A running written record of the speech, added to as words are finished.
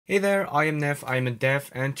Hey there, I am Nev, I am a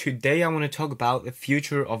dev, and today I want to talk about the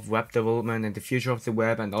future of web development and the future of the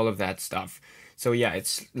web and all of that stuff. So yeah,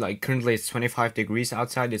 it's like currently it's 25 degrees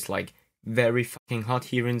outside, it's like very fucking hot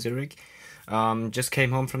here in Zurich. Just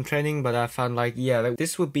came home from training, but I found like, yeah,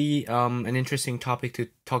 this would be an interesting topic to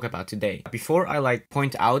talk about today. Before I like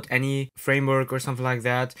point out any framework or something like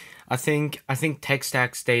that, I think tech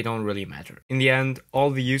stacks, they don't really matter. In the end,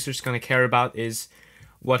 all the user's gonna care about is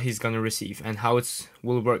what he's gonna receive and how it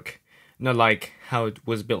will work, not like how it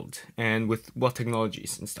was built and with what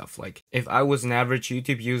technologies and stuff. Like if I was an average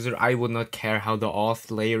YouTube user, I would not care how the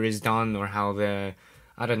auth layer is done or how the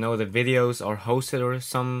the videos are hosted or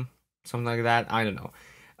something like that. I don't know.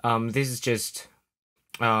 This is just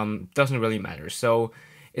doesn't really matter. So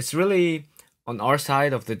it's really on our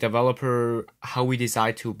side of the developer how we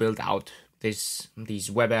decide to build out these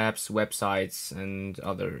web apps, websites, and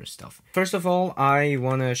other stuff. First of all, I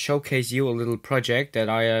want to showcase you a little project that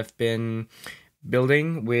I have been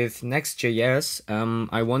building with nextjs.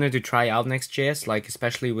 I wanted to try out nextjs, like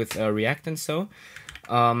especially with React and so,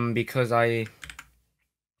 because I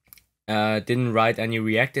didn't write any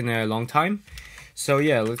React in a long time. So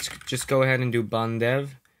yeah, let's just go ahead and do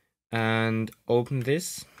bandev and open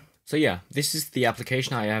this. So yeah, this is the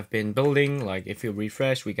application I have been building. Like if you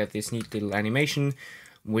refresh, we get this neat little animation,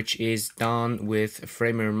 which is done with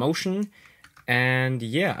Framer Motion. And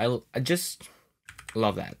yeah, I just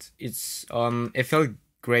love that. It's it felt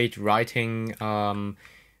great writing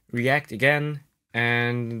React again.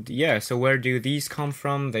 And yeah, so where do these come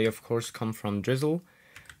from? They of course come from Drizzle.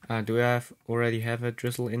 Do I already have a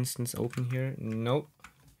Drizzle instance open here? Nope.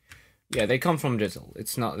 Yeah, they come from Drizzle.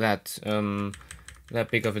 It's not that that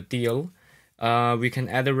big of a deal. We can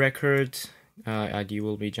add a record. ID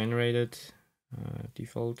will be generated,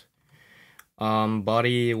 default.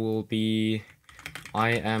 Body will be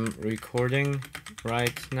I am recording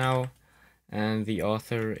right now, and the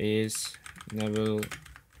author is Neville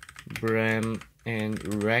Bram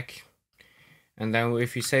and Rec. And then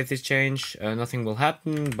if we save this change, nothing will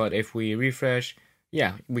happen. But if we refresh,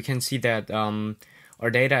 yeah, we can see that our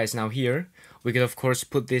data is now here. We could of course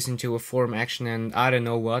put this into a form action and I don't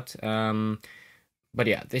know what. But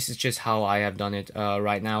yeah, this is just how I have done it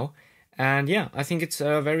right now. And yeah, I think it's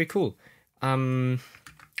very cool.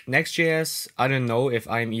 Next.js, I don't know if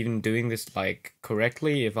I'm even doing this like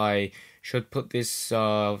correctly, if I should put this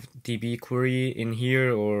DB query in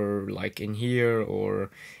here or like in here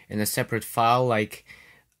or in a separate file. Like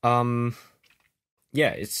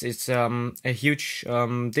yeah, it's a huge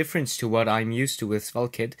difference to what I'm used to with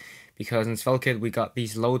SvelteKit, because in SvelteKit we got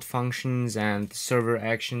these load functions and server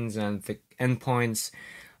actions and the endpoints.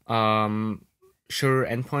 Sure,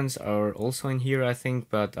 endpoints are also in here, I think,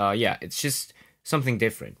 but yeah, it's just something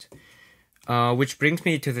different. Which brings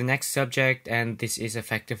me to the next subject, and this is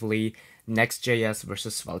effectively Next.js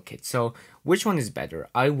versus SvelteKit. So which one is better?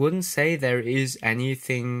 I wouldn't say there is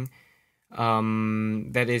anything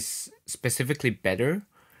that is specifically better.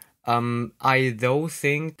 I though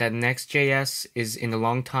think that Next.js is in a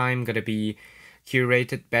long time gonna be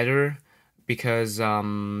curated better because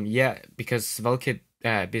yeah, because SvelteKit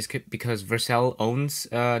because Vercel owns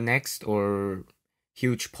Next, or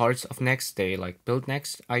huge parts of Next. They like build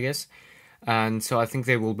Next, I guess. And so I think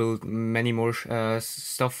they will build many more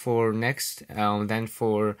stuff for Next than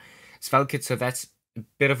for SvelteKit. So that's a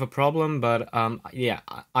bit of a problem, but yeah,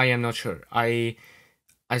 I am not sure. I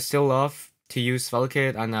still love to use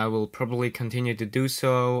SvelteKit, and I will probably continue to do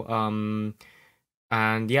so.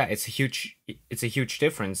 And yeah, it's a huge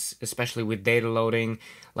difference, especially with data loading.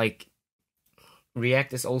 Like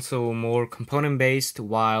React is also more component based,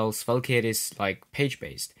 while SvelteKit is like page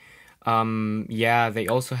based. Yeah, they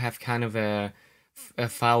also have kind of a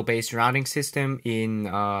file-based routing system in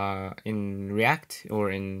React or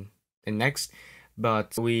in Next,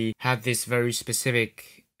 but we have this very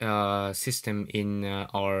specific system in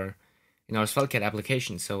our SvelteKit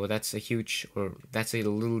application. So that's a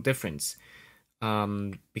little difference.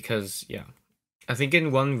 Because yeah, I think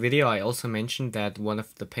in one video I also mentioned that one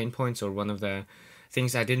of the pain points or one of the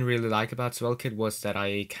things I didn't really like about SvelteKit was that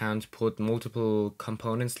I can't put multiple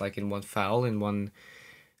components like in one file, in one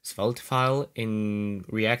Svelte file. In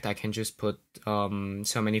React, I can just put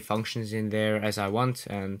so many functions in there as I want,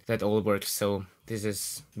 and that all works. So this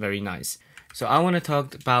is very nice. So I want to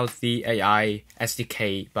talk about the AI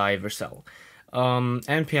SDK by Vercel.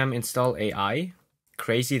 npm install AI.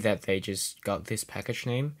 Crazy that they just got this package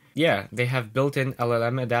name. Yeah, they have built-in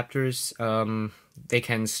LLM adapters. They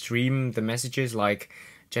can stream the messages like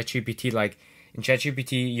ChatGPT. Like in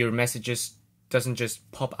ChatGPT, your messages doesn't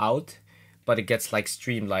just pop out, but it gets like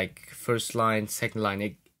streamed, like first line, second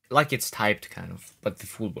line. like it's typed kind of, but the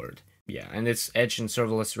full word. Yeah, and it's Edge and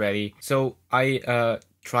serverless ready. So I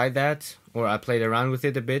tried that, or I played around with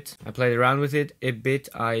it a bit.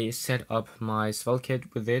 I set up my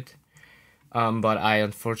SvelteKit with it. But I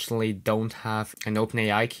unfortunately don't have an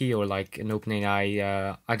OpenAI key, or like an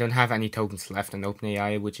OpenAI, I don't have any tokens left on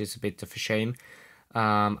OpenAI, which is a bit of a shame.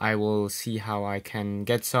 I will see how I can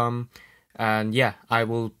get some, and yeah, I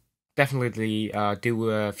will definitely do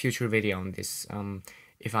a future video on this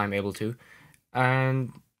if I'm able to.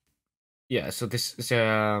 And yeah, so this is,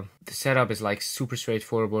 the setup is like super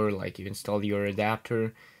straightforward. Like you install your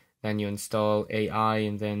adapter, then you install AI,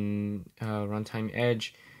 and then runtime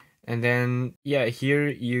Edge. And then, yeah, here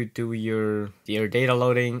you do your data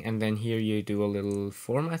loading, and then here you do a little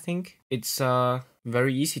form, I think. It's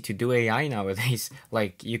very easy to do AI nowadays.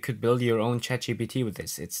 Like, you could build your own ChatGPT with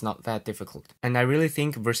this. It's not that difficult. And I really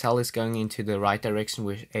think Vercel is going into the right direction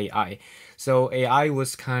with AI. So AI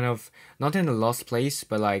was kind of not in a lost place,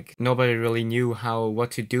 but like nobody really knew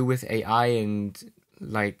what to do with AI and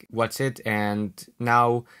like what's it. And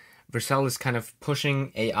now Vercel is kind of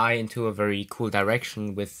pushing AI into a very cool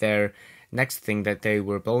direction with their next thing that they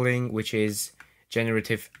were building, which is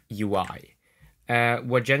generative UI.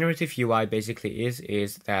 What generative UI basically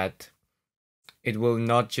is that it will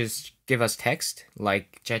not just give us text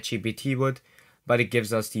like ChatGPT would, but it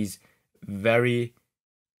gives us these very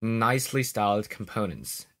nicely styled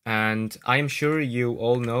components. And I'm sure you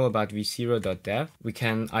all know about v0.dev. We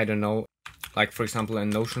can, I don't know, like for example, a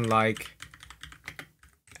Notion-like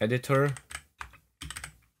editor,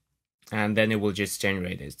 and then it will just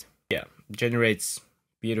generate it. Yeah, generates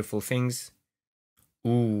beautiful things.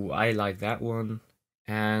 Ooh, I like that one.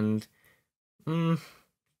 And I'm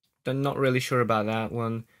not really sure about that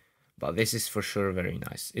one, but this is for sure very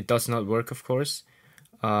nice. It does not work, of course,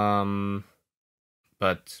 but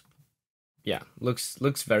yeah,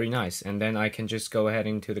 looks very nice. And then I can just go ahead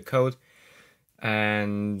into the code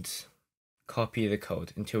and copy the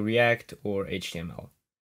code into React or HTML.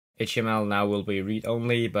 HTML now will be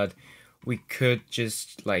read-only, but we could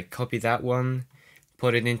just like copy that one,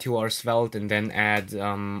 put it into our Svelte, and then add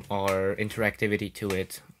our interactivity to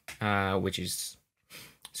it, which is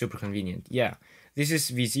super convenient. Yeah, this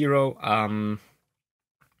is v0.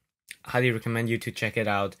 Highly recommend you to check it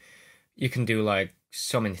out. You can do like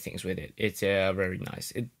so many things with it. It's very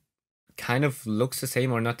nice. It kind of looks the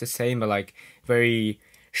same, or not the same, but like very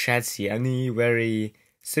Shadcyan-y, very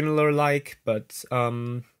similar like, but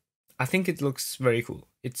I think it looks very cool.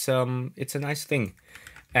 It's a nice thing.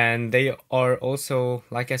 And they are also,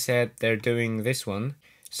 like I said, they're doing this one.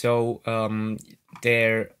 So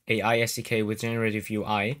their AI SDK with generative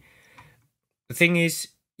UI. The thing is,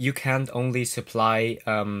 you can't only supply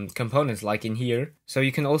components like in here. So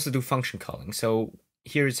you can also do function calling. So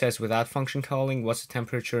here it says without function calling, what's the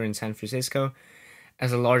temperature in San Francisco?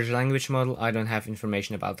 As a large language model, I don't have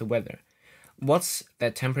information about the weather. What's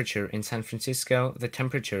the temperature in San Francisco? The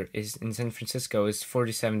temperature in San Francisco is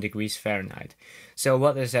 47 degrees Fahrenheit. So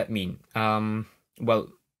what does that mean? Well,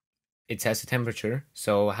 it says the temperature.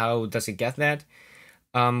 So how does it get that?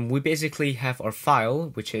 We basically have our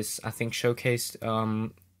file, which is, I think, showcased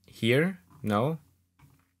here. No.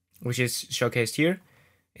 Which is showcased here.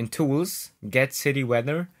 In Tools, Get City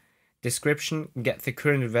Weather. Description, get the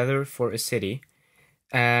current weather for a city.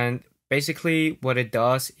 And basically what it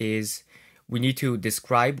does is we need to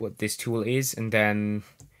describe what this tool is, and then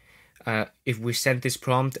if we send this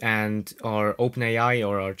prompt and our OpenAI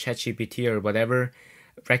or our ChatGPT or whatever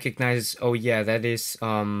recognizes, oh yeah, that is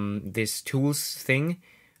this tools thing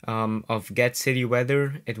of get city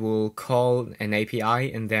weather, it will call an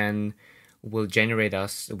API and then will generate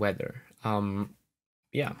us the weather.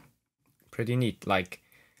 Yeah, pretty neat. Like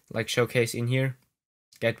showcase in here,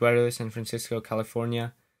 get weather, San Francisco,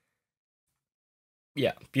 California.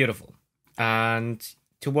 Yeah, beautiful. And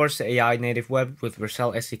towards the AI native web with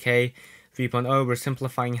Vercel SDK 3.0, we're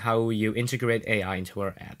simplifying how you integrate AI into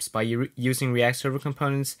our apps. By using React Server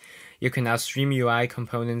components, you can now stream UI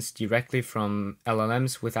components directly from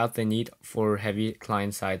LLMs without the need for heavy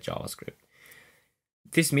client-side JavaScript.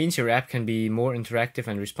 This means your app can be more interactive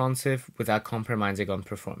and responsive without compromising on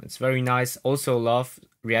performance. Very nice. Also love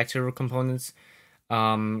React Server components.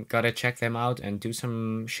 Gotta check them out and do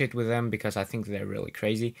some shit with them because I think they're really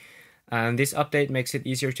crazy. And this update makes it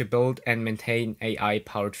easier to build and maintain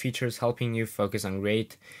AI-powered features, helping you focus on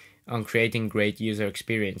creating great user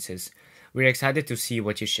experiences. We're excited to see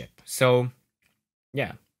what you ship. So,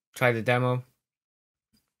 yeah, try the demo.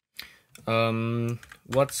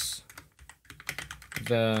 What's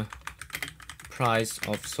the price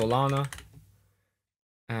of Solana?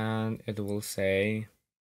 And it will say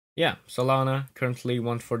yeah, Solana currently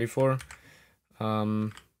 144.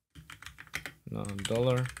 No,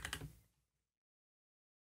 dollar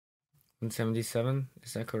 177.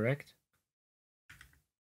 Is that correct?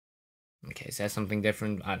 Okay, is that something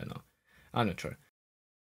different? I don't know. I'm not sure.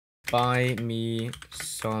 Buy me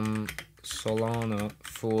some Solana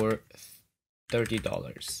for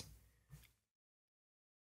 $30.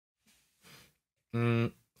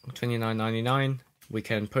 29.99. We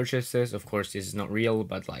can purchase this. Of course, this is not real,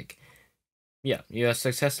 but like, yeah, you have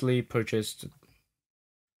successfully purchased.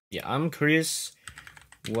 Yeah, I'm curious.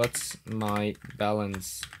 What's my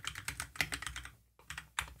balance?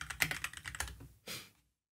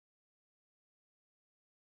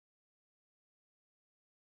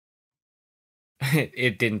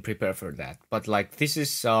 It didn't prepare for that, but like this is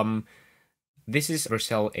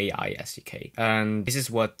Vercel AI SDK, and this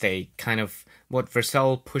is what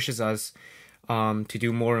Vercel pushes us to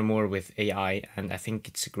do more and more with AI, and I think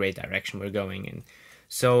it's a great direction we're going in.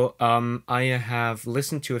 So I have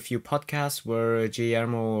listened to a few podcasts where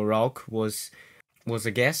Guillermo Rauch was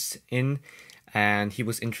a guest in, and he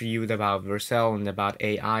was interviewed about Vercel and about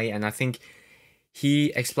AI, and I think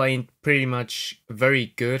he explained pretty much very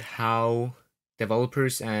good how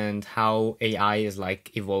developers and how AI is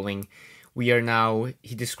like evolving.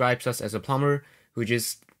 He describes us as a plumber who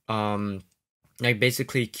just like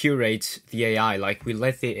basically curates the AI. Like we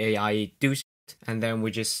let the AI do shit, and then we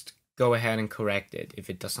just go ahead and correct it if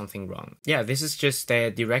it does something wrong. Yeah, this is just the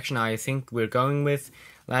direction I think we're going with.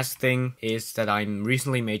 Last thing is that I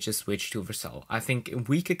recently made a switch to Vercel. I think a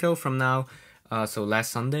week ago from now, so last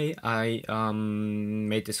Sunday, I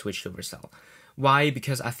made the switch to Vercel. Why?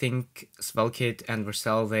 Because I think Svelkit and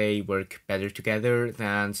Vercel, they work better together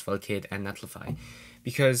than Svelkit and Netlify.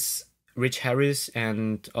 Because Rich Harris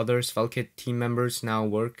and other Svelkit team members now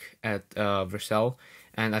work at Vercel,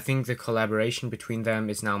 and I think the collaboration between them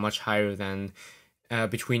is now much higher than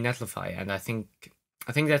between Netlify, and I think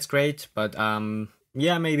that's great. But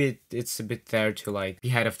yeah, maybe it's a bit there to like be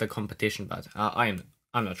ahead of the competition, but I'm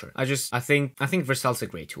not sure. I think Vercel's a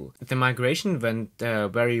great tool. The migration went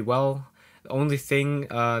very well. The only thing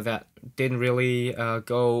that didn't really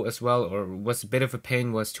go as well, or was a bit of a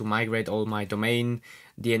pain, was to migrate all my domain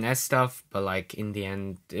DNS stuff. But like in the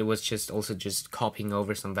end, it was just copying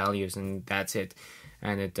over some values, and that's it.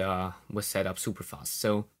 And it was set up super fast.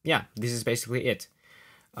 So yeah, this is basically it.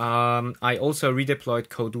 I also redeployed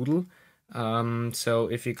Codoodle. So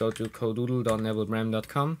if you go to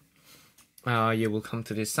codoodle.nevillebrem.com, you will come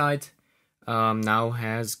to this site. Now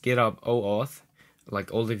has GitHub OAuth.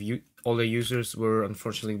 Like all the users were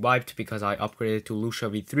unfortunately wiped because I upgraded to Lucia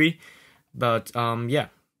v3. But yeah,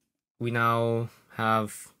 we now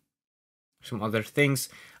have some other things.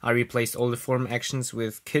 I replaced all the form actions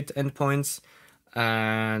with Kit endpoints,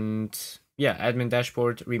 and yeah, admin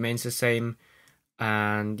dashboard remains the same.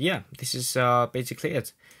 And yeah, this is basically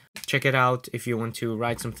it. Check it out if you want to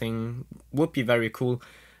write something. Would be very cool.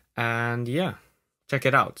 And yeah, check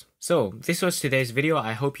it out. So this was today's video.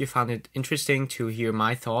 I hope you found it interesting to hear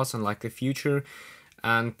my thoughts on like the future.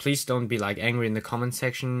 And please don't be like angry in the comment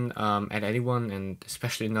section at anyone, and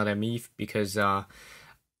especially not at me, because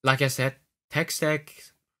like I said, tech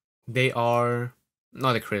stack, they are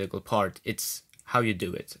not a critical part. It's how you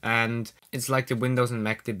do it. And it's like the Windows and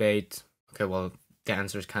Mac debate. Okay, well, the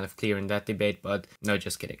answer is kind of clear in that debate, but no,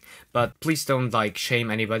 just kidding. But please don't like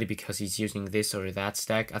shame anybody because he's using this or that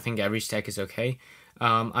stack. I think every stack is okay.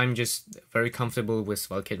 I'm just very comfortable with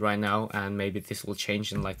Svelkit right now, and maybe this will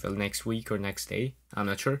change in like the next week or next day. I'm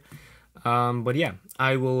not sure. But yeah,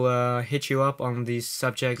 I will hit you up on this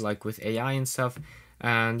subject like with AI and stuff.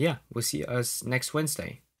 And yeah, we'll see us next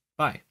Wednesday. Bye.